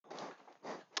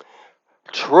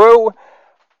True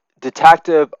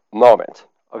detective moment.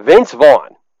 Vince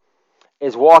Vaughn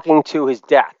is walking to his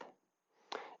death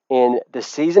in the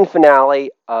season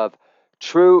finale of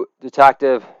True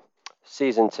Detective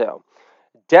Season 2.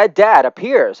 Dead Dad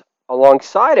appears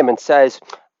alongside him and says,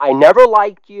 I never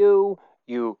liked you,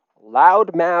 you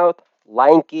loudmouth,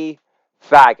 lanky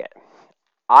faggot.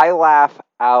 I laugh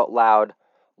out loud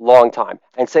long time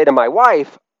and say to my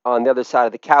wife on the other side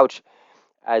of the couch,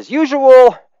 as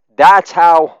usual, that's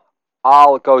how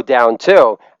I'll go down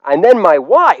too. And then my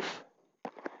wife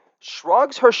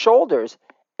shrugs her shoulders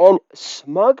and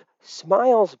smug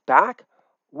smiles back,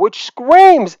 which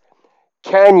screams,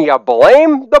 can you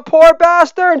blame the poor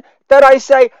bastard? Then I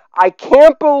say, I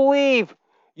can't believe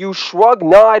you shrug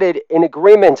nodded in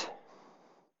agreement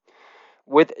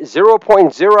with zero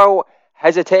point 0.0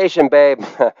 hesitation, babe.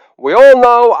 We all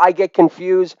know I get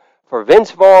confused for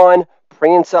Vince Vaughn,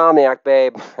 pre-insomniac,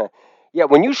 babe. Yeah,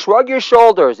 when you shrug your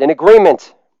shoulders in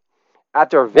agreement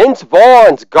after Vince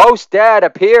Vaughn's ghost dad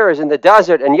appears in the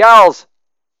desert and yells,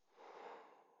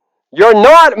 you're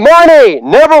not money!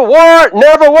 Never were,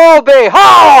 never will be!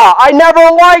 Ha! I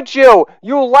never liked you!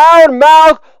 You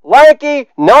loudmouth, lanky,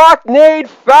 knock-kneed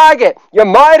faggot! You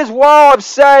might as well have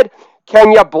said,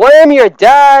 can you blame your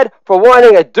dad for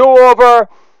wanting a do-over?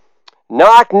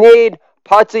 Knock-kneed,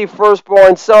 putsy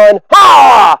firstborn son.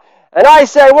 Ha! And I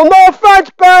say, well, no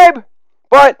offense, babe,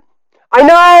 but I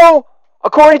know,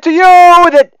 according to you,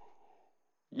 that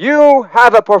you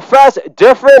have a professed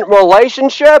different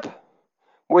relationship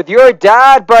with your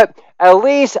dad, but at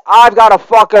least I've got a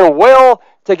fucking will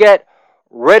to get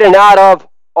ridden out of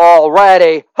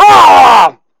already.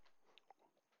 Ha!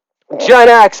 Gen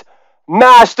X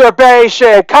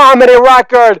Masturbation comedy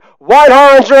record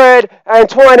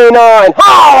 129.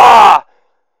 Ha!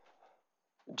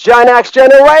 Gen X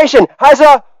generation has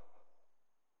a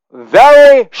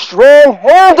very strong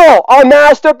handle on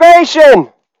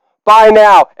masturbation by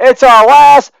now. It's our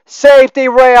last safety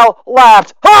rail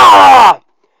left. Ha!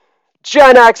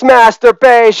 Gen X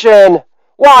Masturbation,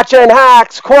 watching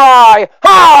hacks cry,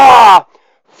 ha!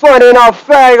 Funny enough,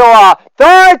 Fagala,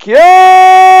 thank you!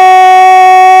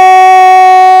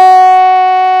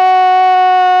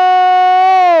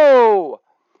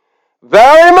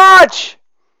 Very much!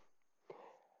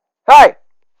 Hey,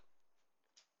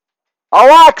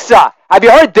 Alexa, have you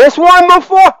heard this one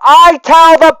before? I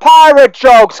tell the pirate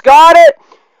jokes, got it?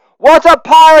 What's a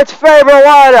pirate's favorite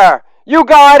letter? You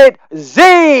got it,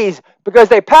 Z's, because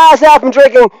they pass out from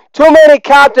drinking too many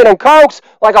Captain and Cokes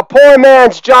like a poor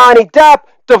man's Johnny Depp,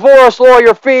 divorce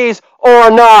lawyer fees or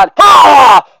not.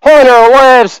 Ha! Hunter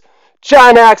lives.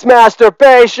 Gen X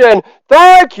Masturbation.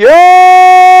 Thank you!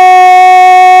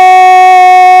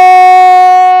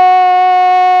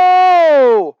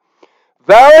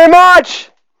 Very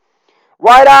much.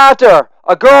 Right after,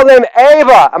 a girl named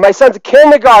Ava at my son's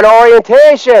kindergarten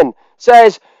orientation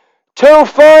says, too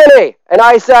funny. And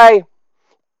I say,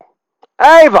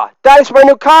 Ava, thanks for my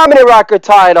new comedy record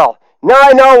title. Now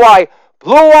I know why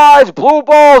blue eyes, blue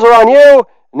balls are on you.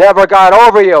 Never got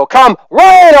over you. Come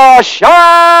rain or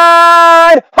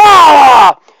shine.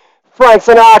 Ha! Frank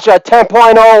Sinatra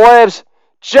 10.0 lives.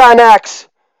 Gen X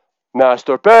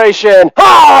Masturbation.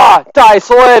 Ha! Dice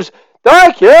lives.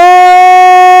 Thank you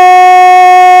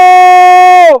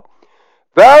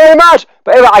very much.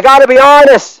 But Ava, I gotta be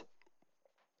honest.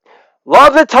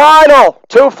 Love the title.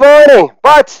 Too funny.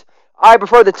 But I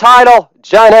prefer the title,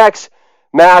 Gen X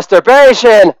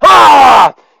Masturbation.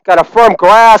 Ah! Got a firm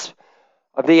grasp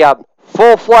of the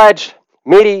full-fledged,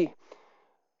 meaty,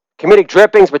 comedic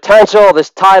drippings potential of this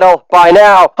title by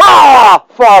now. Ah!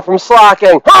 Far from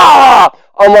slacking. Ah!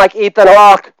 Unlike Ethan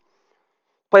Hawke,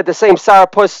 played the same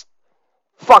sourpuss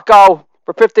fucko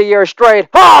for 50 years straight.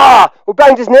 Ah! Who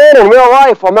banged his nanny in real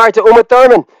life while married to Uma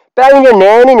Thurman. Banging your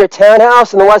nanny in your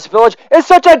townhouse in the West Village is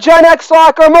such a Gen X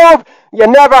slacker move. You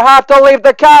never have to leave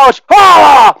the couch.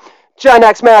 Ah! Gen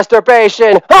X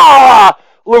Masturbation. Ah!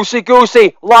 Loosey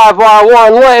Goosey, live while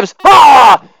one lives.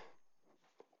 Ah!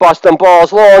 Bustin'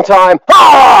 balls long time.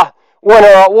 Ah! Winner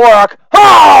at work.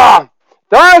 Ah!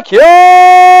 Thank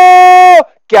you!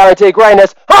 Guaranteed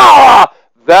greatness. Ah!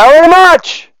 Very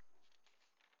much.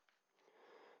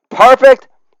 Perfect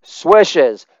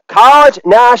swishes. College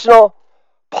National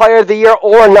Player of the Year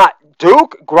or not.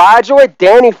 Duke graduate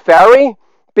Danny Ferry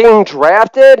being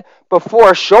drafted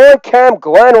before Sean Kemp,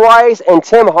 Glenn Rice, and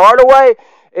Tim Hardaway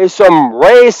is some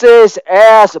racist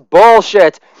ass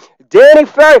bullshit. Danny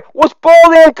Ferry was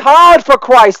bullied in college, for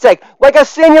Christ's sake, like a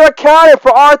senior accountant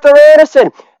for Arthur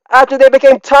Anderson after they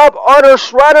became top utter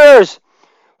shredders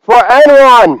for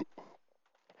Enron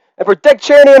and for Dick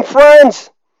Cheney and friends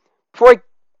before he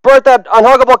birthed that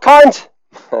unhuggable cunt.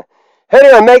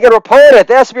 hitting and making opponent at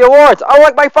the SB Awards.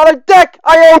 Unlike my father Dick,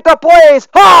 I ain't the please.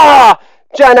 Ha!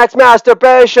 Gen X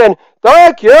Masturbation.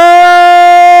 Thank you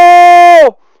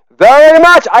very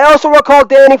much. I also recall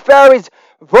Danny Ferry's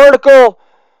vertical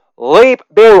leap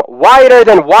being whiter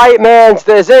than white man's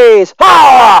disease.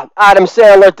 Ha! Adam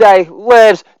Sandler Day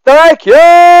lives. Thank you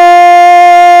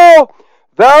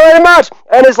very much.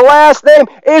 And his last name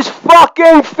is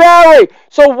fucking Ferry.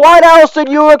 So what else did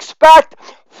you expect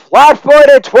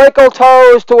flat-footed twinkle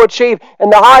toes to achieve in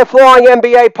the high-flying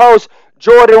NBA post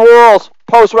Jordan Walls,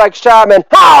 post Rex Chapman?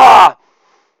 Ha!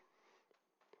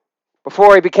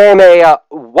 Before he became a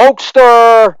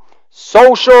wokester,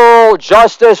 social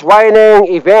justice writing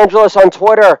evangelist on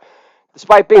Twitter,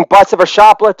 despite being busted for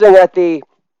shoplifting at the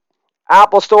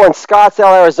Apple Store in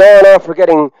Scottsdale, Arizona, for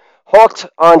getting hooked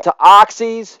onto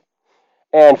oxys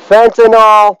and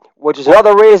fentanyl, which is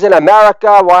another reason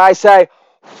America, why I say,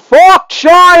 fuck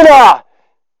China!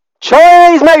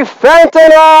 Chinese made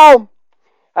fentanyl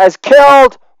has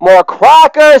killed more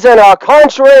crackers in our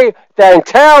country than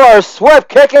Taylor Swift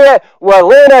kicking it with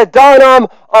Lena Dunham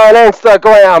on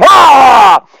Instagram.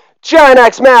 Ah! Gen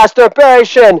X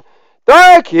Masturbation.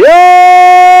 Thank you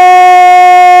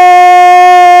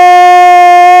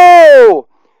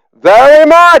very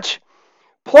much.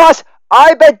 Plus,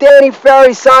 I bet Danny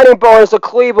Ferry's signing bonus to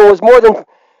Cleveland was more than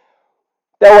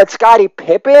what Scottie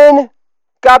Pippen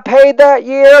got paid that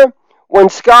year, when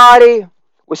Scottie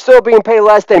was still being paid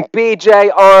less than B.J.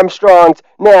 Armstrong's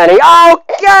nanny.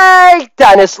 Okay,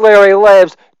 Dennis Leary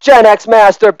lives. Gen X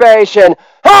Masturbation.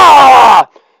 Ah!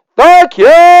 Thank you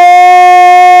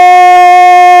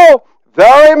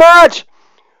very much.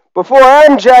 Before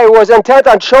MJ was intent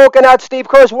on choking out Steve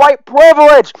Kerr's white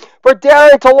privilege for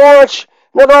daring to launch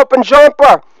another open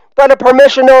jumper without a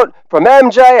permission note from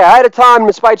MJ ahead of time,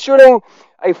 despite shooting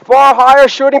a far higher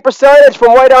shooting percentage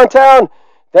from way downtown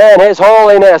than His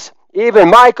Holiness. Even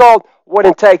Michael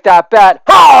wouldn't take that bet.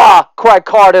 Ha! Craig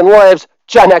Carden lives.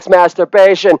 Gen X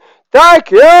Masturbation.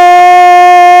 Thank you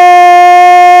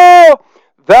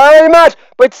very much.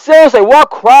 But seriously, what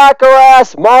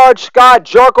cracker-ass Marge Scott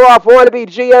Jokeroff wannabe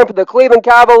GM for the Cleveland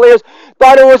Cavaliers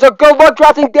thought it was a good look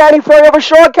drafting Danny Ferry over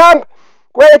Sean Kemp?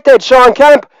 Granted, Sean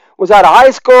Kemp was out of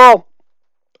high school,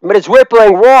 but his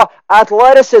rippling raw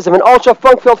athleticism and ultra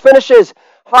funk-filled finishes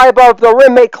high above the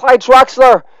rim made Clyde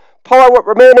Drexler pull out what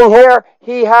remaining hair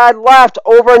he had left.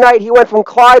 Overnight, he went from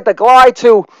Clyde the Glide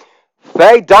to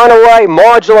Faye Dunaway,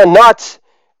 Marjorie Nuts,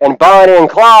 and Bonnie and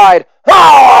Clyde.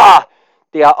 Ah!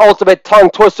 The ultimate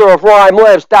tongue twister of rhyme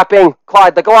lives, that being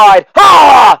Clyde the Glide.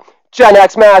 Ah! Gen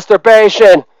X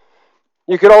Masturbation.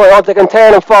 You can only hope to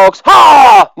contain him, folks.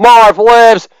 Ah! Marv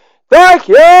lives. Thank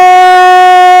you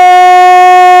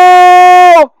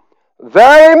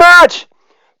very much.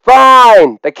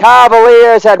 Fine. The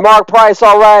Cavaliers had Mark Price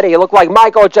already. It looked like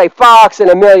Michael J. Fox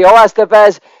and Emilio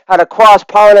Estevez had a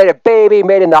cross-pollinated baby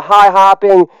made in the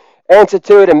High-Hopping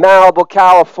Institute in Malibu,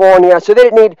 California. So they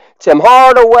didn't need Tim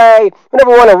Hardaway, who never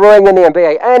won a ring in the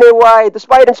NBA anyway,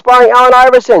 despite inspiring Allen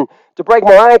Iverson to break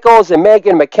more ankles than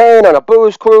Megan McCain on a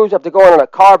booze cruise after going on a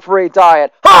carb-free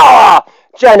diet. Ha!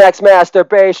 Gen X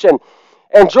Masturbation.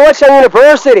 And Georgetown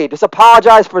University just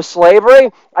apologized for slavery.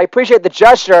 I appreciate the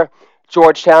gesture,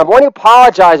 Georgetown, but when you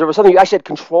apologize over something you actually had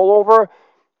control over,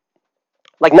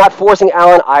 like not forcing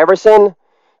Allen Iverson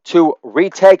to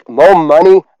retake Mo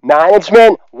Money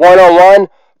Management 101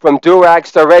 from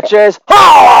Durags to Riches.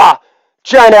 Ha!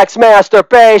 Gen X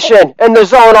Masturbation in the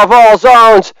zone of all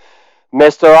zones.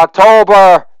 Mr.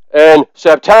 October in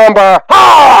September.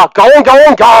 Ha!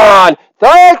 Gone.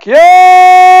 Thank you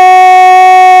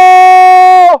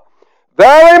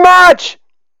very much.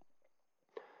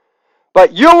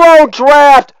 But you won't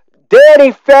draft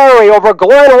Danny Ferry over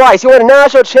Glenn Rice. He won a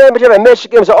national championship at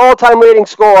Michigan. He was an all-time leading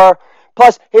scorer.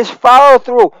 Plus, his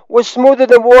follow-through was smoother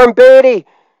than Warren Beatty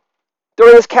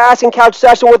during his casting couch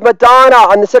session with Madonna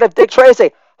on the set of Dick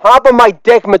Tracy. Hop on my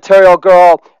dick, material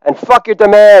girl, and fuck your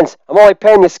demands. I'm only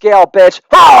paying the scale, bitch.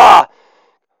 Ha!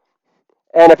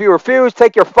 And if you refuse,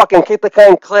 take your fucking kick the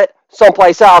can clit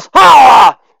someplace else.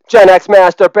 Ha! Gen X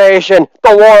Masturbation.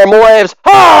 The worm lives.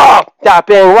 Ha! That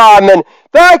being Rodman.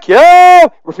 Thank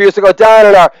you. Refuse to go down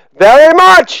in her. Very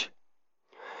much.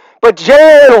 But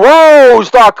Jalen Rose,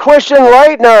 the Christian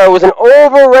Leitner, was an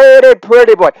overrated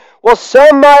pretty boy. Well,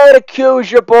 some might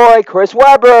accuse your boy Chris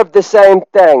Webber of the same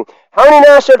thing. How many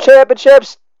national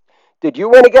championships did you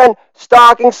win again?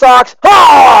 Stocking socks.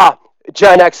 Ha!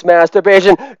 Gen X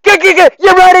Masturbation.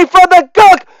 You ready for the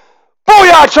cook?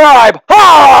 Booyah Tribe.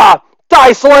 Ha!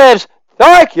 Dice lives.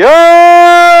 Thank you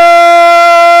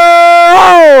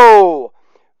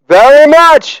very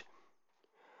much.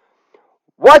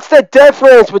 What's the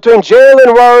difference between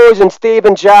Jalen Rose and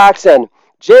Steven Jackson?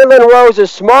 Jalen Rose is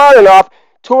smart enough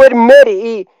to admit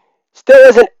he still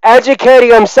isn't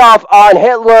educating himself on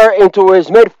Hitler into his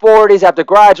mid-40s after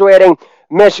graduating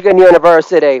Michigan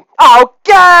University.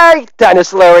 Okay,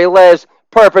 Dennis Leary lives.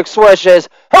 Perfect swishes.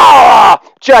 Ah!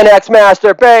 Gen X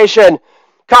masturbation.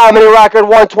 Comedy record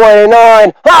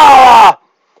 129. Ah!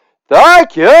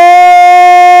 Thank you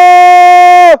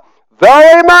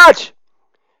very much.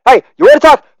 Hey, you want to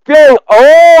talk feeling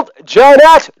old? Gen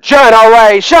X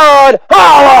generation.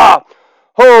 Ah!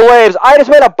 Who lives? I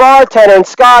just met a bartender in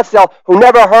Scottsdale who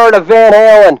never heard of Van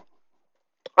Halen.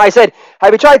 I said,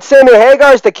 have you tried Sammy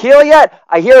Hagar's tequila yet?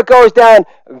 I hear it goes down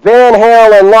Van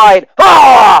Halen light.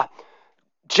 Ah!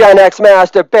 Gen X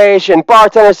masturbation.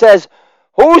 Bartender says,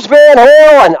 who's Van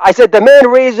Halen? I said, the main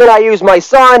reason I use my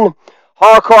son,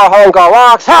 hardcore hunger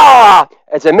rocks, ha!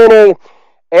 It's a mini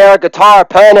air guitar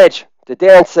appendage to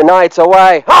dance the nights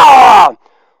away. Ha!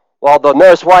 While the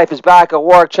nurse wife is back at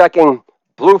work checking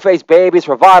blue-faced babies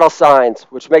for vital signs,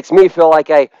 which makes me feel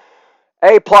like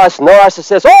A-plus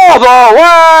narcissist all the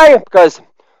way, because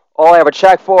all I ever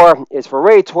check for is for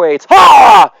retweets.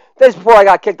 Ha! This is before I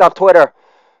got kicked off Twitter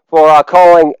for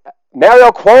calling Mario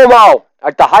Cuomo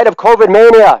at the height of COVID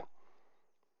mania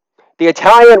the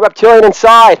Italian reptilian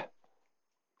inside,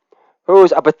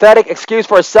 who's a pathetic excuse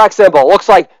for a sex symbol. Looks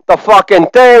like the fucking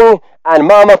thing, and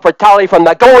Mama Fratelli from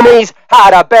the Goonies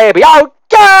had a baby.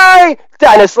 Okay!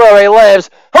 Dennis Leary lives.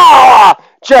 Ha!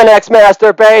 Gen X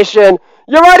masturbation.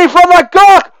 You ready for the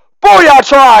cook? Booyah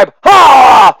tribe!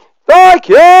 Ha! Thank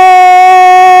you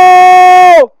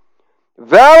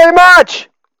very much.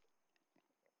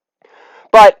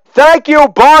 But thank you,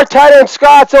 bartender in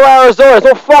Scottsdale, Arizona. There's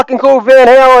no fucking clue who Van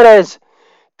Halen is.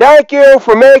 Thank you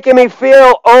for making me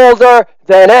feel older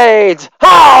than AIDS.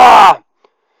 Ha!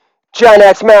 Gen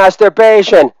X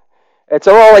masturbation. It's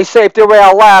our only safety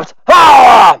rail left.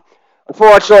 Ha!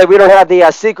 Unfortunately, we don't have the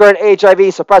secret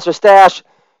HIV suppressor stash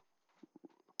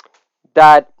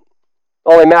that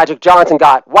only Magic Johnson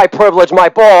got. White privilege my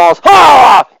balls.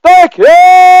 Ha! Thank you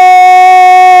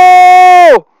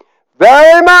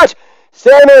very much.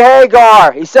 Sammy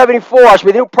Hagar. He's 74. Should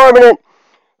be the new permanent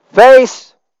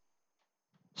face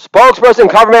spokesperson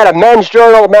cover man of Men's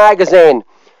Journal magazine.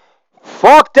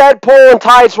 Fuck Deadpool and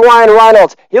tights Ryan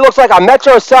Reynolds. He looks like a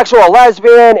metrosexual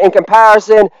lesbian in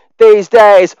comparison these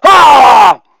days.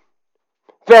 Ha!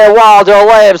 Van Wilder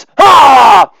lives.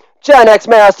 Ha! Gen X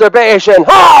masturbation.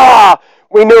 Ha!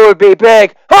 We knew it would be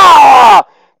big. Ha!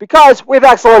 Because we have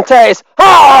excellent taste.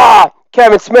 Ha!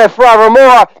 Kevin Smith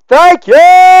forevermore. Thank you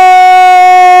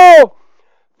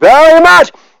very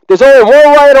much. There's only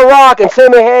one way to rock, and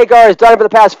Sammy Hagar has done it for the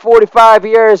past 45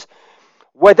 years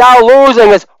without losing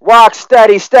his rock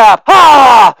steady step.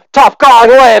 Ha! Tough Gong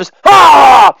lives.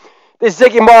 Ha! This is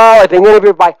Ziggy Marley being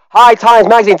interviewed by High Times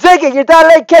magazine. Ziggy, your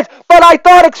dad ate kids, but I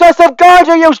thought excessive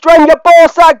ganja use drained your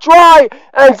ballsack dry.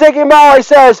 And Ziggy Marley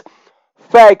says,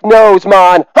 fake news,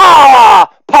 man. Ha!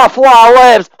 Puff Law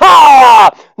lives. Ha!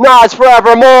 Nas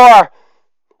forevermore.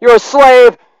 You're a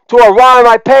slave to a rhyme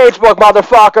my page book,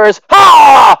 motherfuckers.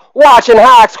 Ha! Watching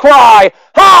hacks cry.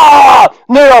 Ha!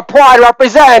 New York Pride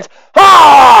represents.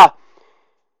 Ha!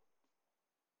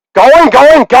 Going,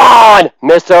 gone.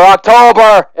 Mr.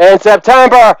 October in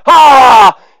September.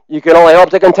 Ha! You can only hope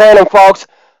to contain him, folks.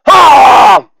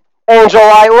 Ha! Angel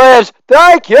Light lives.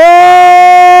 Thank you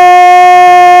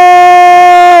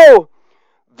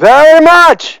very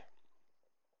much.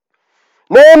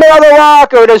 Name another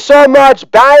rocker. There's so much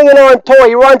banging on tour.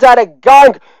 He runs out of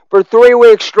gunk for 3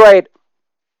 weeks straight.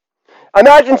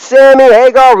 Imagine Sammy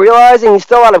Hagar realizing he's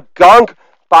still out of gunk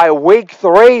by week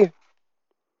 3.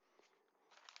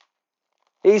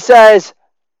 He says,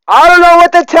 I don't know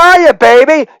what to tell you,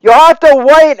 baby. You'll have to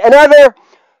wait another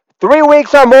 3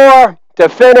 weeks or more to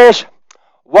finish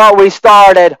what we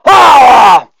started.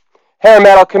 Ah! Hair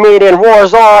metal comedian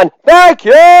Wars On. Thank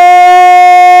you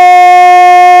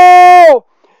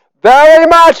very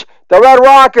much. The Red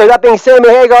Rocker, that being Sammy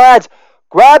Hagar, adds,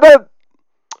 grab a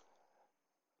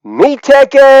meat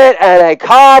ticket and a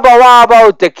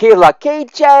Cabo tequila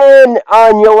keychain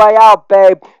on your way out,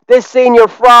 babe. This senior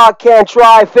frog can't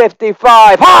try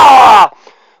 55. Ha!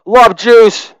 Love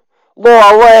Juice.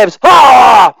 Laura lives.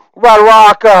 Ha! Red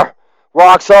Rocker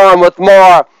rocks on with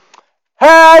more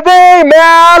heavy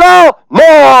metal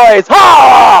noise.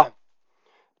 Ha!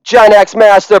 Gen X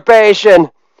masturbation.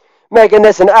 Making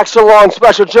this an extra long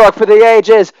special joke for the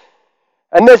ages.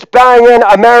 And this banging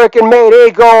American-made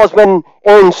eagle has been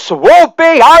in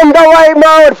swoopy underway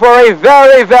mode for a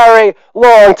very, very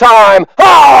long time.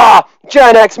 Ah!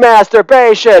 Gen X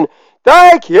masturbation.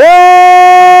 Thank you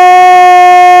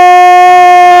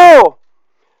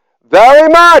very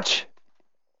much.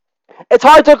 It's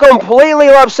hard to completely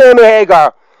love Sammy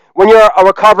Hagar when you're a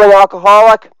recovering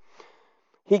alcoholic.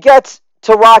 He gets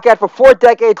to rock out for 4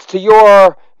 decades to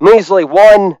your measly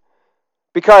one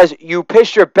because you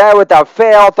pissed your bed without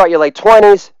fail, thought your late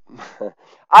 20s.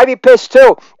 I'd be pissed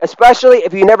too, especially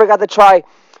if you never got to try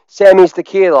Sammy's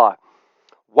tequila.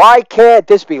 Why can't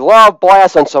this be love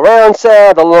blast on surround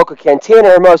sound, the local cantina in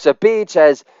Hermosa Beach,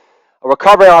 as a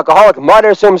recovering alcoholic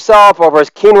mutters to himself over his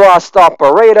quinoa stuffed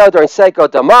burrito during Cinco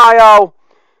de Mayo,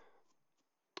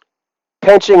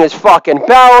 pinching his fucking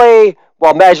belly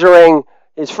while measuring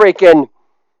his freaking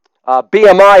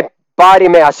BMI body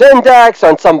mass index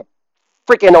on some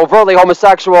freaking overtly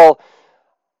homosexual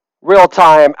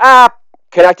real-time app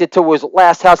connected to his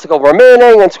last testicle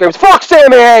remaining and screams, "Fuck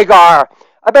Sammy Hagar!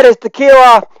 I bet his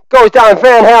tequila goes down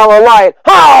Van Halen light."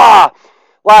 Ha!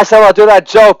 Last time I'll do that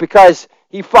joke because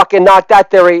he fucking knocked that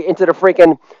theory into the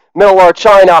freaking middle of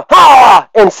China. Ha!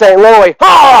 In St. Louis.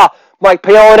 Ha! Mike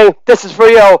Peone, this is for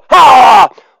you. Ha!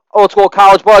 Old school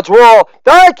college buds rule.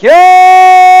 Thank you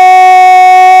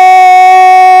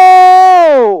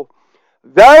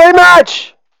very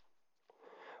much.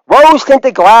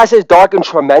 Rose-tinted glasses darken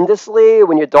tremendously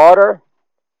when your daughter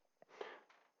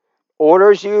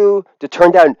orders you to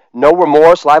turn down No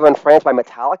Remorse Live in France by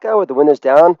Metallica with the windows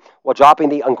down while dropping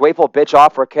the ungrateful bitch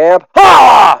off for camp.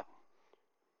 Ha!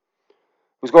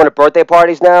 Who's going to birthday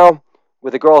parties now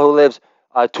with a girl who lives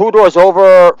 2 doors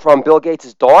over from Bill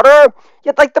Gates' daughter?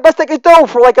 Yet, like, the best they could do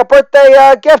for, like, a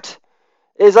birthday gift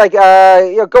is, like,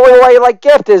 going away, like,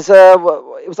 gift is, it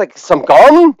was, like, some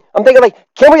gum? I'm thinking, like,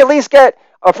 can we at least get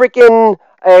a freaking,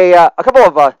 a couple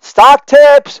of stock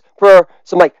tips for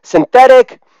some, like,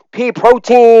 synthetic pea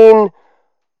protein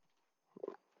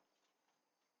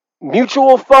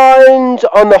mutual funds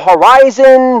on the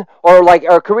horizon, or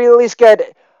can we at least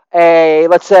get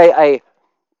let's say an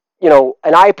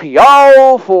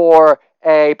IPO for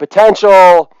a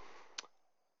potential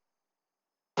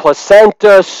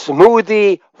placenta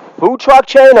smoothie food truck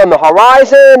chain on the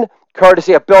horizon,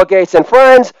 courtesy of Bill Gates and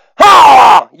friends?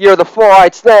 Ha! You're the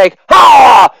four-eyed snake.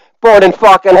 Ha! Born in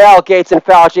fucking hell, Gates and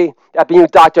Fauci. That being you,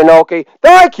 Dr. Noki.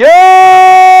 Thank you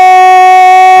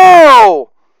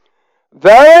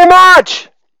very much.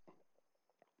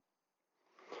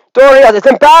 Dorian, it's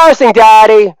embarrassing,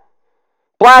 Daddy.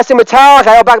 Blasting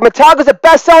Metallica. Metallica's the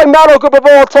best-selling metal group of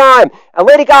all time. And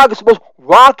Lady Gaga's most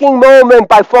rocking moment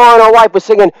by far in her life was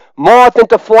singing Moth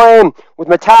into Flame with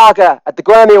Metallica at the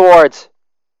Grammy Awards.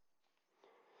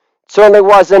 Certainly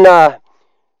wasn't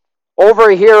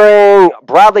overhearing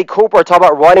Bradley Cooper talk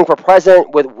about running for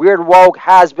president with weird woke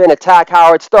has-been attack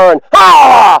Howard Stern.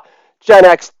 Ha! Gen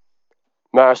X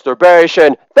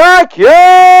masturbation. Thank you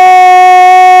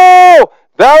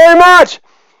very much.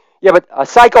 Yeah, but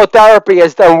psychotherapy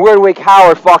has done Weirdweek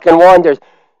Howard fucking wonders.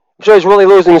 I'm sure he's really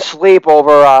losing sleep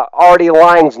over Artie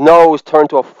Lang's nose turned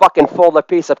to a fucking folded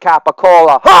piece of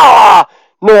Capicola. Ha!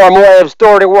 Norm lives,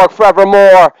 Doherty work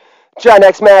forevermore. Gen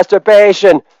X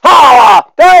masturbation. Ha!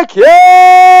 Thank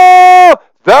you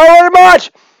very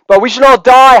much. But we should all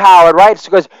die, Howard, right? It's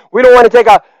because we don't want to take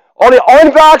only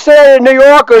unvaccinated New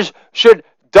Yorkers should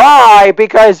die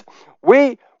because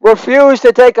we refuse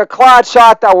to take a clot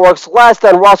shot that works less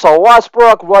than Russell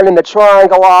Westbrook running the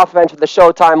triangle offense for the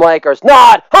Showtime Lakers.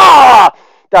 Not, ha!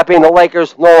 That being the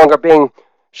Lakers no longer being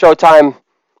Showtime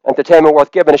entertainment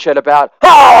worth giving a shit about.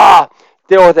 Ha!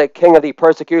 Deal with it, king of the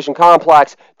persecution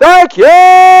complex. Thank you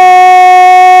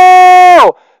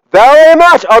very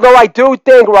much. Although I do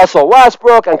think Russell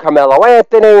Westbrook and Carmelo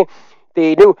Anthony,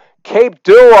 the new Cape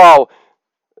Duo,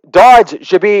 Dards,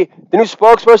 should be the new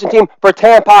spokesperson team for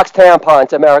Tampax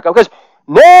Tampons America. Because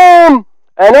name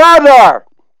another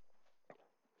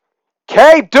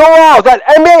Cape Duo that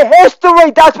NBA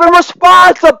history that's been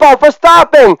responsible for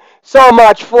stopping so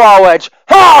much flowage.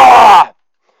 Ha!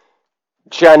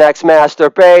 Gen X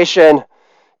masturbation,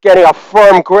 getting a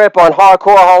firm grip on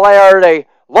hardcore hilarity,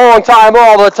 long time,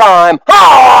 all the time.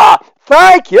 Ha!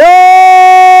 Thank you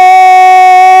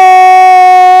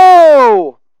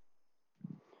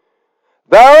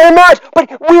very much. But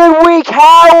Weirdweek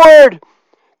Howard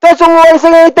doesn't want to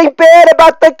say anything bad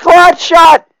about the clot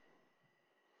shot.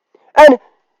 And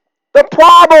the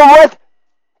problem with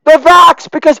the Vox,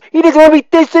 because he doesn't want to be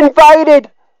disinvited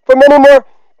from any more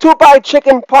 2-bite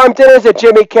chicken parm dinners at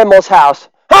Jimmy Kimmel's house.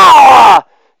 Ha!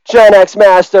 Gen X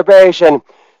masturbation.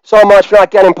 So much for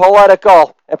not getting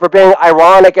political and for being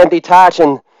ironic and detached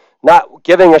and not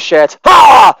giving a shit.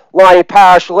 Ha! Lonnie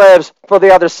Parrish lives for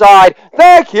the other side.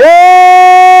 Thank you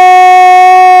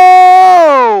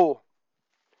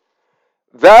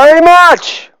very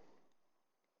much.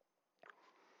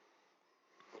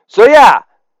 So yeah,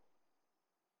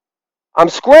 I'm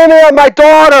screaming at my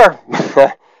daughter.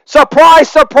 Surprise,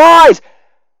 surprise.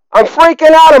 I'm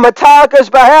freaking out on Metallica's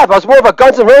behalf. I was more of a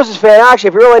Guns N' Roses fan, actually,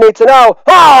 if you really need to know.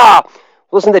 Ah!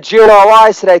 Listen to Gino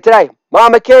Lies today.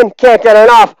 Mama King, can't get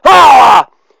enough. Ah!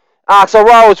 Axl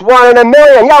Rose, 1 in a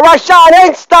million. You're a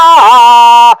shining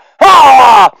star.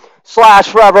 Ah! Slash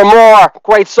Forevermore.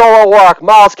 Great solo work.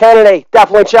 Miles Kennedy,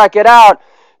 definitely check it out.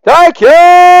 Thank you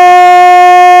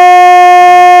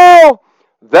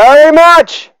very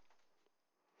much.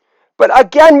 But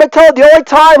again, Metallica, the only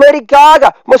time Lady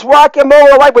Gaga must rock and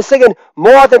roll life was singing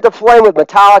More Than the Flame with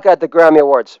Metallica at the Grammy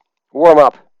Awards. Warm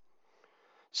up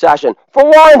session. For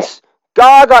once,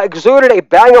 Gaga exuded a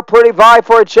banger pretty vibe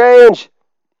for a change.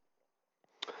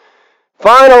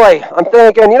 Finally, I'm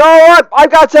thinking, you know what? I've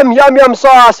got some yum yum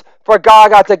sauce for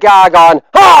Gaga to gag on.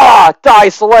 Ah,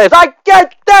 Dice lives. I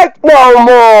can't take no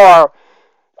more.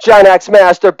 Gen X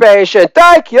Masturbation.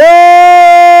 Thank you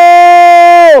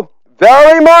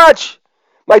very much.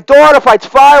 My daughter fights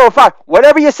fire or fire.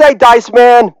 Whatever you say, Dice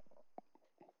Man.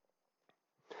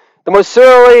 The most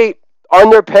serially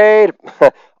underpaid,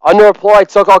 underemployed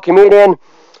so-called comedian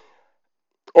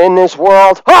in this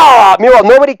world. Ah, meanwhile,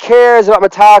 nobody cares about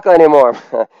Metallica anymore.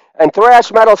 And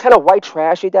thrash metal is kind of white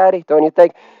trashy, Daddy, don't you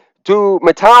think? Do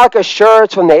Metallica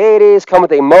shirts from the 80s come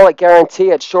with a mullet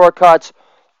guarantee at Shortcuts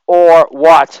or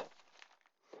what?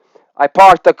 I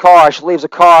parked the car. She leaves the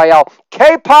car. I yell,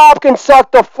 K-pop can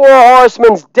suck the Four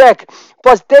Horsemen's dick.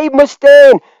 Plus, Dave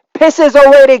Mustaine pisses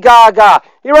on Lady Gaga.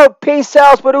 He wrote peace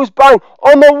outs, but who's buying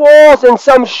on the walls in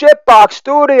some shitbox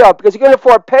studio because he couldn't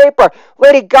afford paper.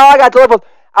 Lady Gaga delivered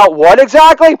out what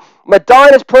exactly?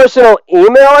 Madonna's personal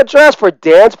email address for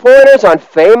dance pointers on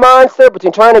Fame Monster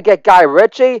between trying to get Guy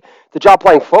Ritchie to drop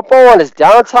playing football on his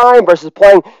downtime versus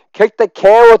playing kick the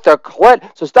can with their clit.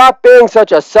 So stop being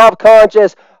such a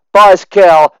self-conscious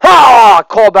buzzkill. Ha!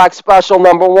 Callback special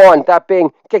number 1. That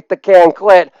being kick the can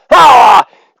clit. Ha!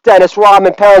 Dennis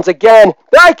Rodman pounds again.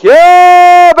 Thank you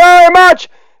very much.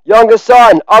 Youngest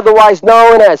son, otherwise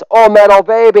known as All Metal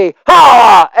Baby.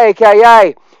 Ha!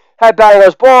 A.K.A.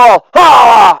 Headbangers Ball.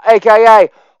 Ha! A.K.A.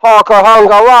 Hawker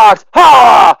Hunger Rocks.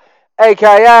 Ha!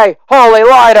 A.K.A. Holy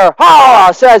Lighter.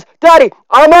 Ha! Says, Daddy,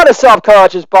 I'm not a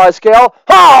self-conscious buzzkill.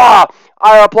 Ha!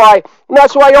 I reply,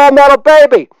 that's why All Metal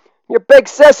Baby. Your big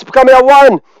sis is becoming a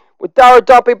one with Dara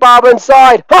Dumpy Bob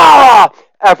inside. Ha!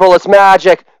 Effortless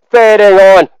magic fading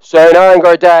on St.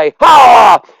 Anger Day.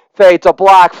 Ha! Fade to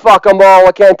black. Fuck 'em all.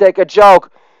 I can't take a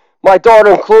joke. My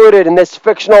daughter included in this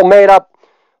fictional, made-up,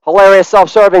 hilarious,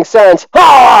 self-serving sentence.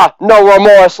 Ha! No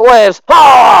remorse lives.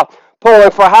 Ha!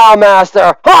 Pulling for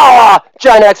Howmaster. Ha!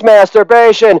 Gen X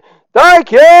Masturbation.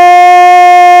 Thank you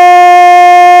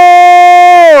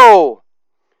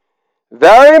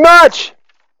very much.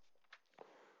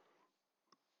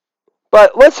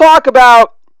 But let's talk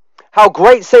about how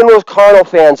great St. Louis Cardinal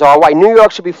fans are, why New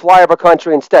York should be flyover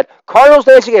country instead. Cardinals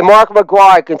Nation gave Mark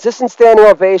McGwire consistent standing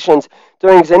ovations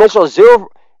during his initial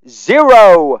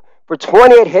 0 for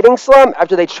 28 hitting slump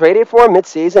after they traded for him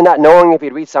midseason, not knowing if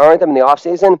he'd re-sign them in the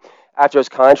offseason after his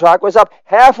contract was up.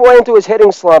 Halfway into his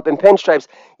hitting slump in pinstripes,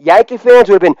 Yankee fans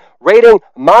would have been raiding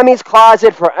Mommy's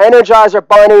closet for Energizer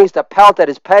bunnies to pelt at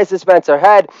his Pez dispenser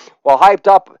head while hyped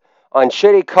up on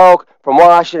shitty coke from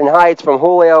Washington Heights from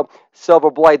Julio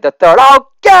Silverblade III.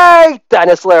 Okay,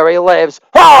 Dennis Leary lives.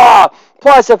 Ha!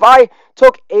 Plus, if I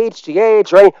took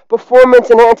HGH or any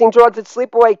performance-enhancing drugs at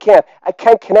sleepaway camp at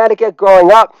Kent, Connecticut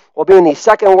growing up, while being the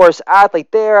second worst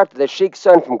athlete there after the Sheik's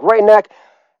son from Great Neck,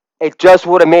 it just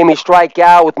would have made me strike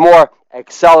out with more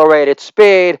accelerated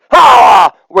speed.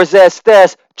 Ha! Resist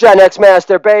this. Gen X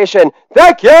Masturbation.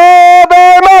 Thank you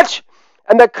very much.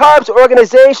 And the Cubs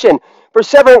organization for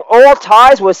severing all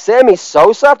ties with Sammy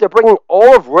Sosa after bringing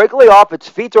all of Wrigley off its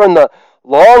feet during the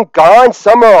long-gone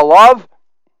summer of love.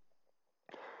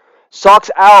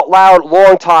 Sucks out loud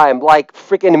long time, like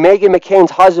freaking Meghan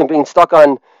McCain's husband being stuck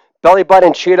on belly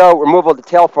button Cheeto removal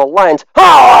detail for Lent.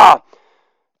 Ha!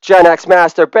 Gen X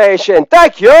Masturbation.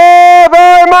 Thank you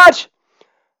very much.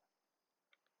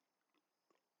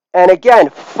 And again,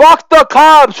 fuck the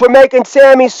Cubs for making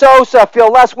Sammy Sosa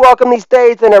feel less welcome these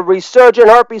days than a resurgent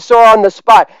herpes sore on the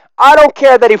spot. I don't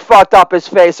care that he fucked up his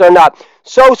face or not.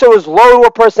 Sosa was low to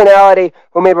a personality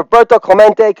who made Roberto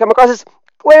Clemente come across as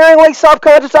glaringly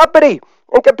self-conscious uppity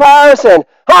in comparison.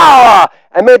 Ha!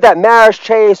 And made that marriage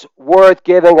chase worth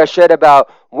giving a shit about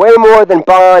way more than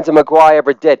Bonds and McGwire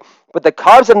ever did. But the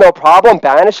Cubs have no problem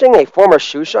banishing a former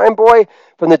shoeshine boy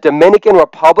from the Dominican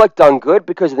Republic done good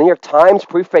because the New York Times,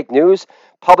 pre-fake news,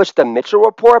 published the Mitchell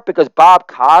Report because Bob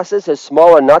Costas has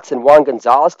smaller nuts than Juan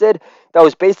Gonzalez did? That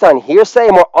was based on hearsay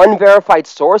and more unverified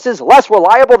sources, less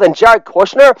reliable than Jared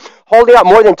Kushner holding out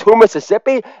more than 2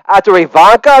 Mississippi after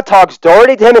Ivanka talks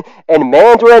dirty to him in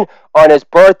Mandarin on his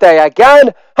birthday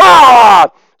again? Ha!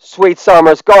 Sweet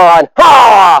summer's gone.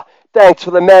 Ha! Thanks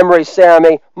for the memory,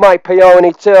 Sammy. Mike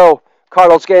Peone, too.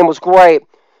 Cardinals game was great.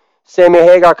 Sammy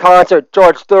Hagar concert,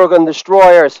 George Thorogood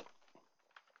Destroyers.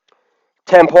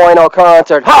 10.0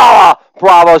 concert. Ha!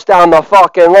 Bravos down the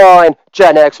fucking line.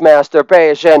 Gen X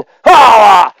Masturbation.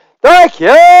 Ha! Thank you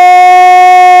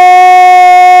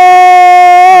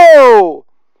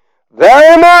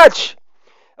very much.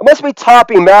 It must be tough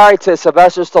being married to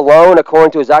Sylvester Stallone,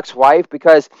 according to his ex-wife,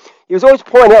 because he was always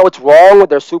pointing out what's wrong with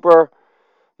their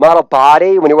supermodel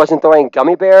body when he wasn't throwing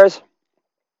gummy bears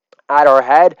at her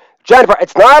head. Jennifer,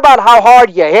 it's not about how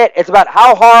hard you hit. It's about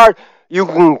how hard you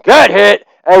can get hit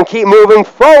and keep moving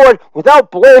forward without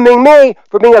blaming me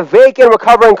for being a vacant,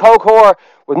 recovering coke whore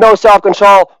with no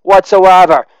self-control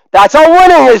whatsoever. That's how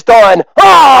winning is done.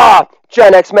 Ah!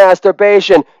 Gen X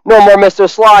Masturbation. No more Mr.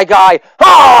 Sly Guy.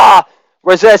 Ah!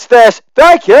 Resist this.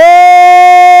 Thank you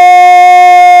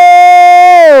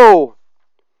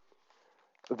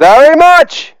very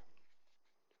much.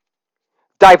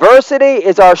 Diversity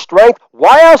is our strength.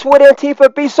 Why else would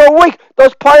Antifa be so weak?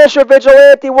 Those Punisher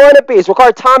vigilante wannabes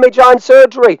require Tommy John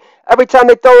surgery every time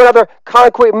they throw another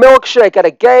concrete milkshake at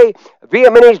a gay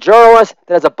Vietnamese journalist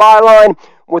that has a byline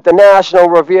with the National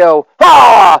Review.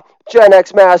 Ah! Gen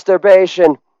X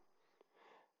Masturbation.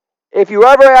 If you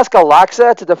ever ask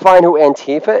Alexa to define who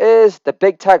Antifa is, the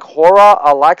big tech horror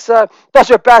Alexa does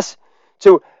her best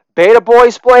to beta boy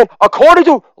explain. According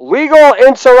to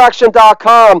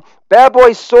legalinsurrection.com, bad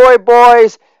boys, soy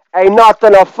boys ain't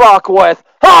nothing to fuck with.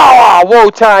 Ha!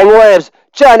 Wu-Tang lives.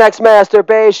 Gen X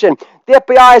Masturbation. The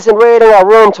FBI isn't raiding our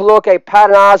room to look at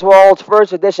Patton Oswalt's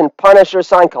first edition Punisher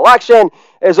signed collection,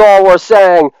 is all we're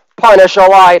saying. Punisher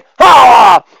light.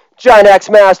 Ha! Gen X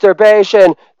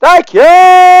Masturbation. Thank you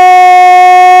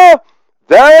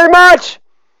very much.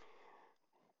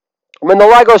 I'm in the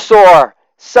Lego store.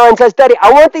 Son says, Daddy,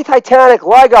 I want the Titanic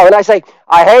Lego. And I say,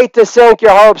 I hate to sink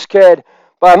your hopes, kid,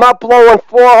 but I'm not blowing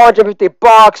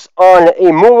 $450 on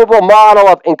a movable model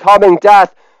of incoming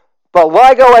death. But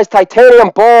Lego has titanium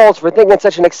balls for thinking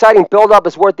such an exciting build-up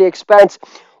is worth the expense.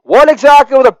 What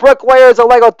exactly were the bricklayers of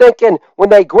Lego thinking when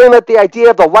they greenlit the idea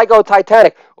of the Lego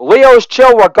Titanic? Leo's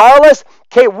chill regardless.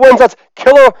 Kate Winslet's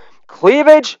killer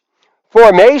cleavage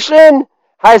formation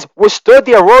has withstood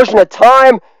the erosion of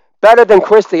time better than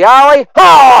Christy Alley.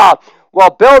 Ha! While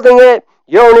building it,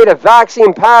 you don't need a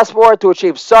vaccine passport to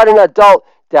achieve sudden adult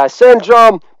death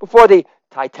syndrome before the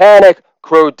Titanic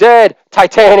crew did.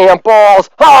 Titanium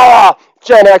balls. Ha!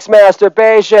 Gen X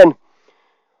Masturbation.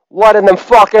 Letting them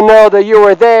fucking know that you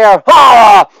were there.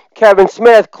 Ha! Kevin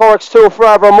Smith, Clerks 2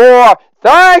 forevermore.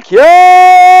 Thank you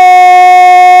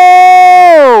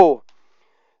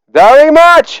very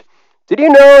much. Did you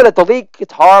know that the lead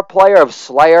guitar player of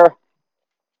Slayer,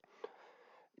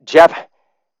 Jeff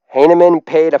Hanneman,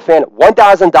 paid a fan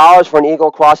 $1,000 for an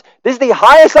Eagle Cross? This is the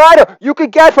highest honor you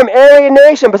could get from Alien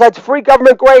Nation besides free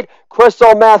government-grade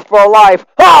crystal meth for life.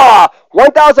 Ha!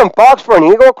 $1,000 for an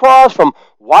Eagle Cross from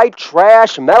white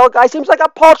trash metal guy seems like a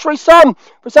paltry sum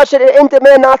for such an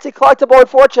in-demand Nazi collectible,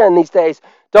 unfortunate these days,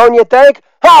 don't you think?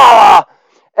 Ha!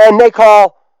 And they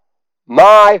call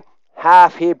my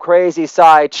half-heap crazy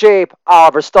side cheap.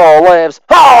 Oliver Stone lives.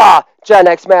 Ha! Gen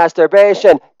X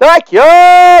Masturbation. Thank you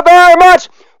very much.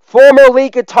 Former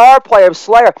lead guitar player of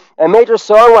Slayer and major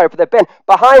songwriter for the band,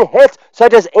 behind hits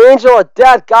such as Angel of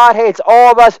Death, God Hates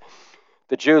All of Us,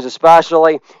 the Jews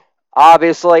especially,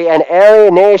 obviously, and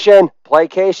Alien Nation,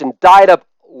 Placation, died of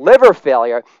liver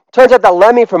failure. Turns out that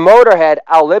Lemmy from Motorhead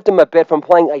outlived him a bit from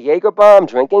playing a Jaeger bomb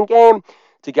drinking game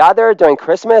together during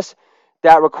Christmas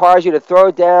that requires you to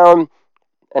throw down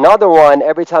another one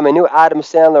every time a new Adam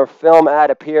Sandler film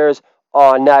ad appears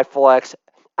on Netflix.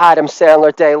 Adam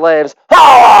Sandler Day Lives.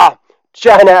 Ha!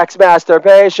 Gen X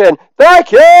Masturbation.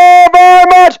 Thank you very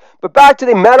much. But back to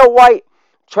the metal white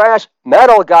trash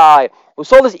metal guy who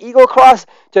sold his Eagle Cross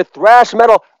to thrash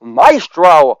metal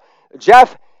maestro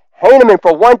Jeff Hanneman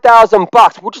for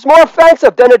 $1,000, which is more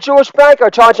offensive than a Jewish banker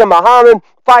charging Muhammad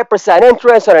 5%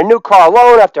 interest on a new car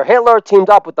loan after Hitler teamed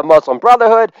up with the Muslim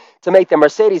Brotherhood to make the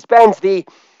Mercedes-Benz the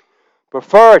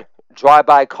preferred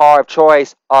drive-by car of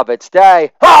choice of its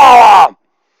day. Ah!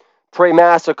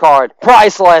 Pre-MasterCard,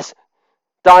 priceless.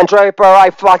 Don Draper, I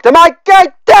fucked him. I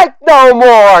can't take no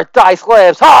more. Dice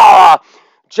lives. Ah!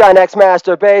 Gen X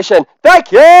Masturbation.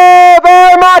 Thank you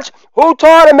very much. Who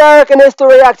taught American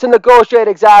History X to negotiate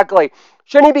exactly?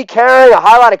 Shouldn't he be carrying a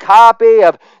highlighted copy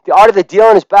of The Art of the Deal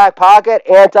in his back pocket?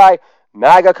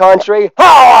 Anti-MAGA country.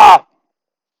 Holla!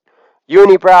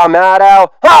 Unibrow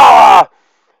Maddow. Holla!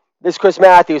 This is Chris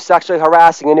Matthews sexually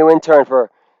harassing a new intern for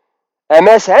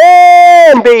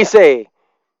MSNBC.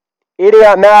 Eating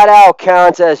at Maddow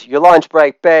counts as your lunch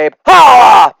break, babe.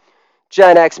 Holla!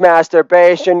 Gen X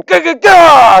Masturbation. Thank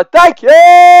you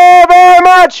very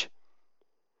much.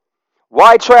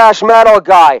 White trash metal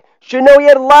guy should know he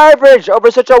had leverage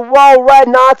over such a well-read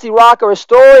Nazi rocker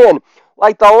historian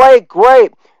like the late,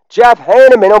 great Jeff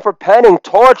Hanneman, known for penning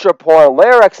torture porn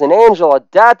lyrics and Angel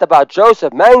of Death about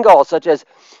Joseph Mengele, such as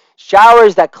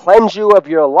showers that cleanse you of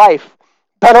your life.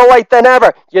 Better late than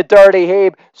ever, you dirty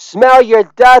Hebe. Smell your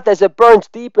death as it burns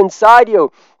deep inside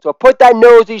you. So put that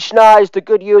nosy schnoz to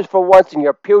good use for once in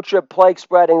your putrid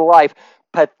plague-spreading life.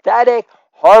 Pathetic,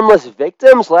 harmless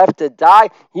victims left to die.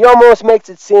 He almost makes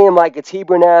it seem like it's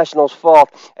Hebrew National's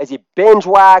fault as he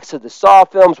binge-waxes the Saw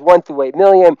films 1 through 8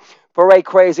 million for 8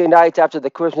 crazy nights after the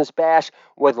Christmas bash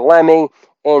with Lemmy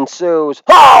ensues.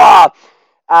 Ha!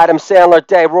 Adam Sandler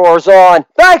Day roars on.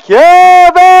 Thank you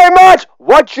very much.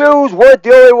 What Jews weren't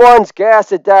the only ones gassed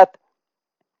to death?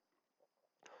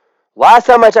 Last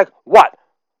time I checked, what?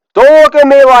 Don't look at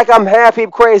me like I'm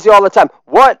half-heap crazy all the time.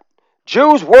 What?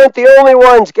 Jews weren't the only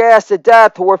ones gassed to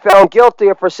death who were found guilty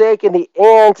of forsaking the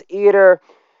anteater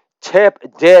tip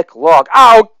dick look.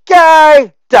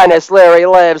 Okay, Dennis Leary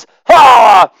lives.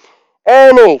 Ha!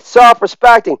 Any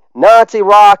self-respecting Nazi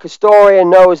rock historian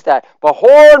knows that. But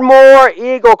hoard more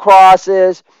eagle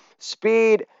crosses,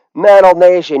 speed metal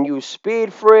nation. You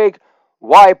speed freak,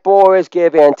 white boys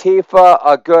give Antifa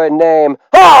a good name.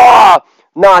 Ha!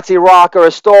 Nazi rocker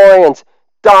historians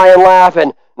dying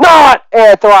laughing. Not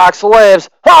Anthrax lives.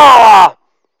 Ha!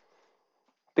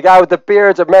 The guy with the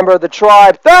beard's a member of the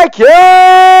tribe. Thank you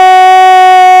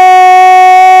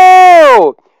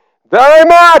very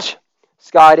much.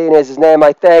 Scott Dean is his name,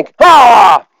 I think.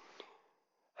 Ah!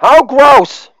 How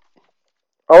gross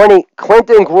are any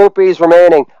Clinton groupies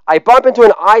remaining? I bump into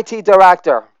an IT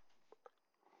director,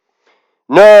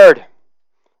 nerd,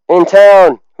 in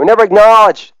town, who never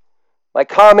acknowledged my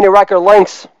comedy record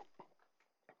links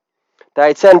that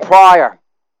I'd sent prior.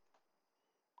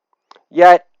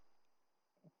 Yet,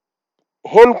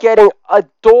 him getting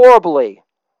adorably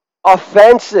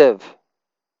offensive,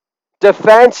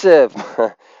 defensive,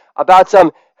 about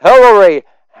some Hillary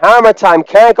Hammer Time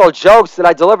Cankle jokes that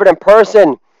I delivered in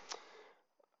person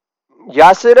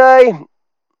yesterday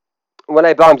when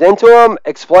I bumped into him,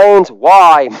 explains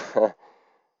why.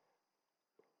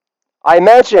 I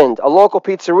mentioned a local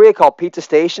pizzeria called Pizza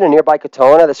Station in nearby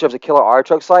Katona that serves a killer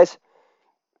artichoke slice.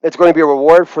 It's going to be a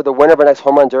reward for the winner of our next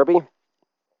home run derby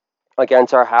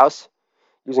against our house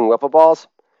using wiffle balls.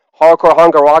 Hardcore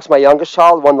Hunger Rocks, my youngest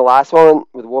child, won the last one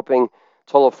with a whooping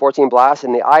total of 14 blasts.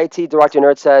 And the IT director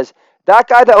nerd says, that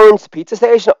guy that owns Pizza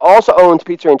Station also owns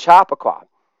Pizza in Chappaqua,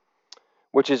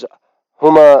 which is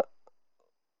Huma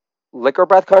liquor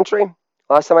breath country,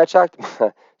 last time I checked.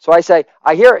 So I say,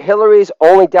 I hear Hillary's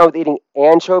only down with eating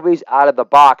anchovies out of the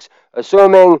box,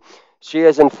 assuming she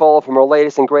isn't full from her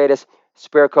latest and greatest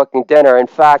spear cooking dinner. In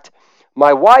fact,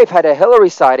 my wife had a Hillary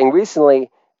sighting recently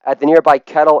at the nearby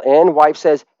Kettle Inn. Wife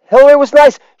says, Hillary was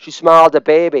nice. She smiled at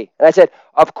baby. And I said,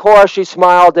 of course she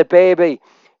smiled at baby.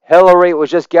 Hillary was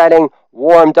just getting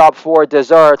warmed up for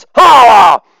dessert.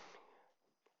 Holla!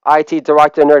 IT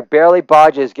director nerd barely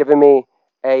budges, giving me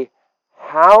a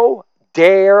how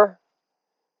dare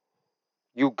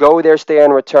you go there, stay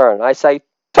and return. I say,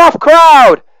 tough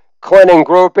crowd. Clinton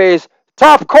groupies.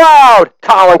 Tough crowd.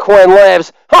 Colin Quinn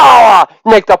lives. Holla!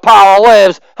 Nick DiPaolo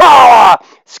lives. Holla!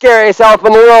 Scariest elf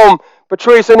in the room.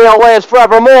 Patrice O'Neill lives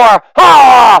forevermore.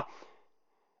 Holla!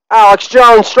 Alex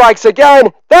Jones strikes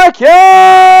again. Thank you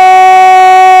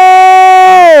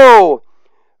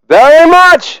very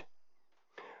much.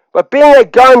 But being a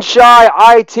gun-shy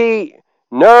IT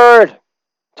nerd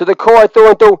to the core through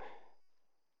and through,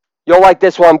 you'll like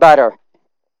this one better.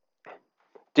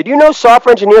 Did you know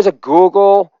software engineers at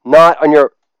Google, not on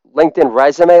your LinkedIn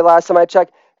resume last time I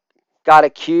checked, got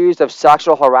accused of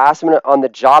sexual harassment on the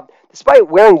job, despite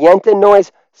wearing Yenten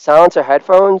noise silencer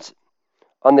headphones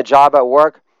on the job at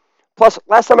work? Plus,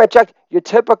 last time I checked, your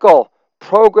typical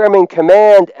programming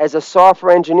command as a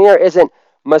software engineer isn't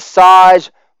massage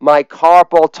my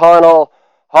carpal tunnel,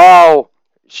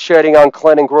 shitting on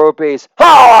Clinton groupies,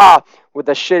 with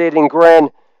a shit-eating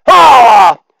grin,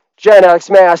 Gen X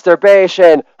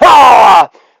masturbation, if I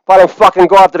don't fucking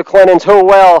go after the Clintons, who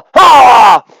will,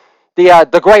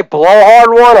 the great blowhard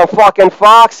one on fucking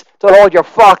Fox, Don't hold your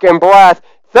fucking breath.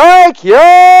 Thank you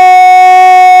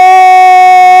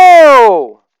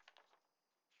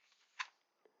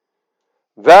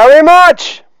very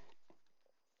much.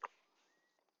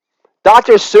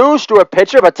 Dr. Seuss drew a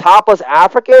picture of a topless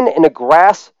African in a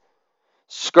grass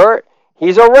skirt.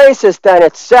 He's a racist, then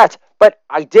it's set. But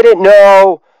I didn't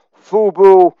know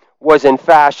FUBU was in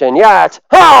fashion yet.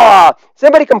 Ha! Does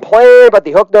anybody complain about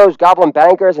the hook-nosed goblin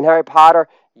bankers in Harry Potter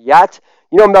yet?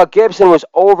 You know, Mel Gibson was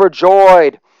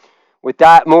overjoyed with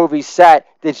that movie set.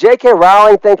 Did J.K.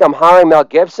 Rowling think I'm hiring Mel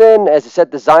Gibson as the set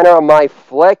designer of my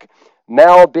flick?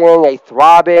 Mel being a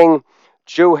throbbing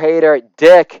Jew hater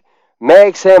dick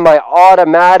makes him my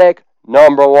automatic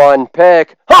number one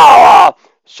pick. Ha!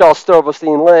 Shel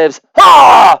Silverstein lives.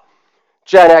 Ha!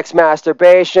 Gen X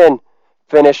Masturbation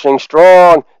finishing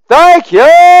strong. Thank you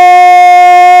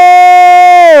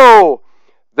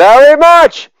very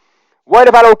much. What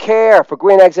if I don't care for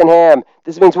green eggs and ham?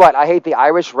 This means what? I hate the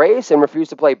Irish race and refuse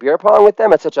to play beer pong with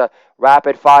them at such a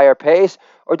rapid-fire pace?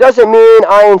 Or does it mean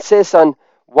I insist on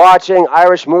watching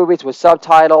Irish movies with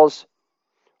subtitles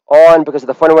on because of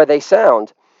the funny way they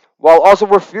sound, while also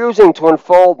refusing to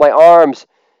unfold my arms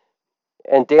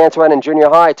and dance around in junior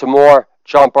high to more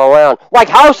jump around? Like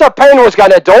House of Pain was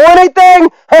going to do anything?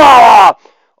 Ah!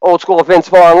 Old school Vince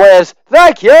Vaughn lives.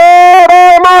 Thank you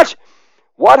very much.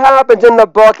 What happened in the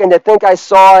book, and to think I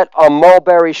saw it on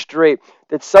Mulberry Street?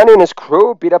 Did Sonny and his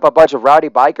crew beat up a bunch of rowdy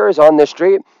bikers on the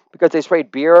street because they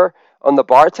sprayed beer on the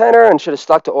bartender and should have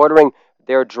stuck to ordering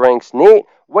their drinks neat?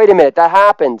 Wait a minute, that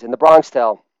happened in the Bronx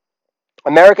Tale.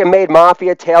 American-made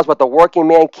mafia tales about the working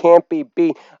man can't be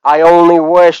beat. I only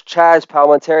wish Chaz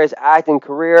Palminteri's acting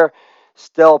career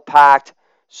still packed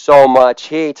so much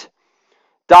heat.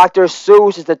 Dr.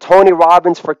 Seuss is the Tony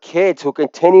Robbins for kids who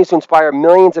continues to inspire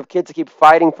millions of kids to keep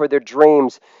fighting for their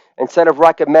dreams instead of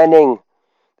recommending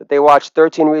that they watch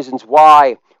 13 Reasons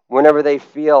Why whenever they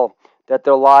feel that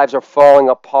their lives are falling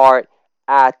apart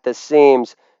at the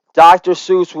seams. Dr.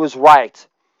 Seuss was right.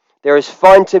 There is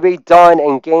fun to be done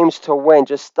and games to win.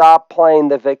 Just stop playing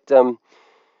the victim.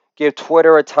 Give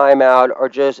Twitter a timeout or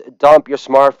just dump your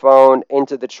smartphone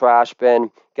into the trash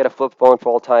bin. Get a flip phone for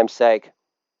old time's sake.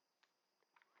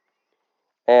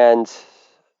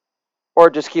 Or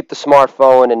just keep the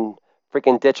smartphone and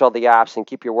freaking ditch all the apps and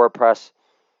keep your WordPress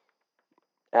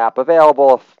app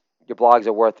available if your blogs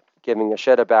are worth giving a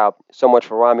shit about. So much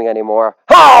for rhyming anymore.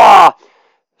 Ha!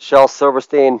 Shel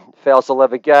Silverstein fails to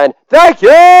live again. Thank you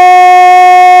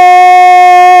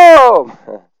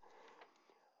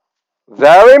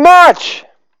very much.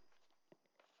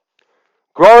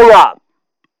 Growing up,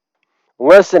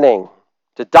 listening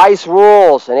to Dice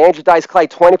Rules and Andrew Dice Clay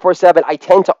 24/7, I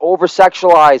tend to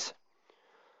over-sexualize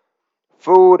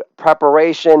food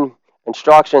preparation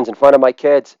instructions in front of my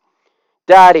kids.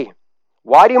 Daddy,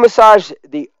 why do you massage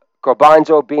the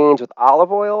garbanzo beans with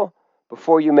olive oil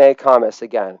before you make hummus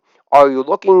again? Are you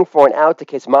looking for an out to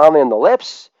kiss mommy on the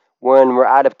lips when we're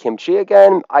out of kimchi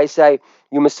again? I say,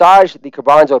 you massage the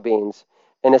garbanzo beans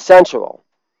in a sensual,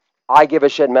 I give a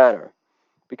shit manner,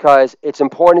 because it's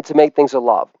important to make things with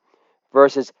love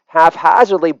versus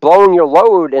haphazardly blowing your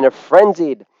load in a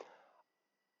frenzied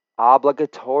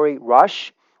obligatory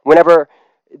rush whenever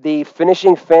the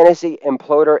finishing fantasy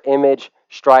imploder image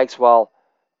strikes while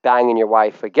banging your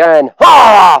wife again.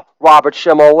 Ah! Robert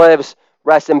Schimmel lives.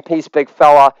 Rest in peace, big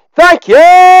fella. Thank you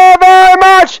very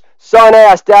much. Son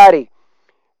asked, Daddy,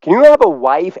 can you have a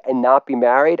wife and not be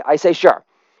married? I say, sure.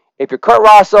 If you're Kurt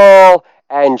Russell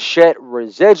and shit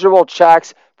residual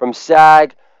checks from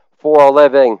SAG for a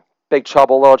living. Big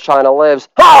Trouble, Little China lives.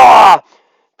 Ah!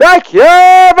 Thank you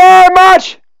very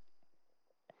much.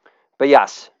 But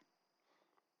yes,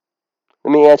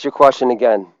 let me answer your question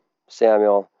again,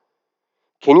 Samuel.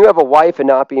 Can you have a wife and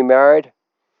not be married?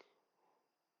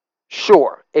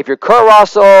 Sure, if you're Kurt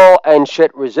Russell and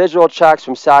shit residual checks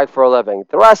from SAG for a living.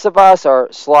 The rest of us are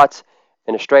sluts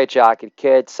in a straitjacket,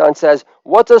 kid. Son says,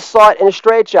 what's a slut in a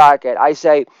straitjacket? I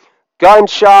say,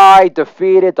 gun-shy,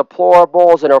 defeated,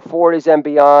 deplorables in our 40s and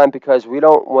beyond because we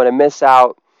don't want to miss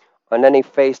out on any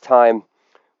FaceTime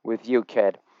with you,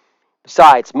 kid.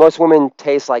 Besides, most women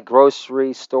taste like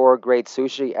grocery store grade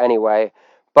sushi anyway,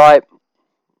 but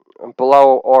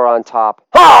below or on top.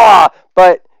 Ha!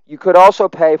 But you could also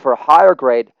pay for higher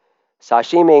grade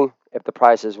sashimi if the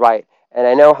price is right. And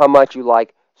I know how much you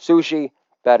like sushi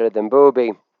better than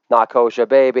booby. Not kosher,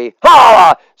 baby.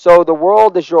 Ha! So the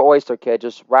world is your oyster, kid.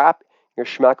 Just wrap your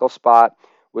schmeckle spot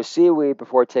with seaweed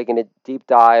before taking a deep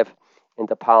dive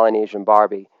into Polynesian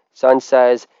Barbie. Son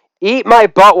says, eat my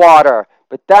butt water,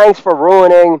 but thanks for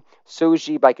ruining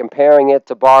sushi by comparing it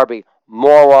to Barbie.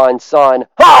 Moron, son.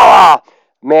 Ha!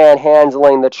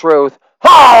 manhandling the truth.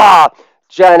 Holla!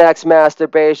 Gen X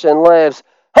Masturbation lives.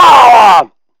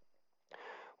 Holla!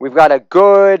 We've got a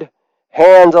good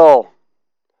handle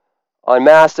on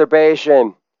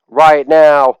masturbation right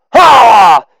now.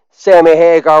 Holla! Sammy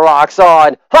Hagar rocks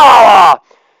on. Holla!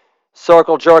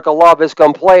 Circle Jerk of Love is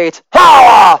complete.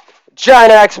 Holla!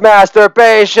 Gen X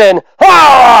Masturbation.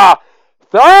 Holla!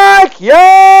 Thank you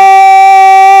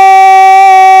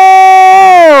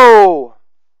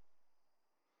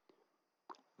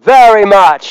very much.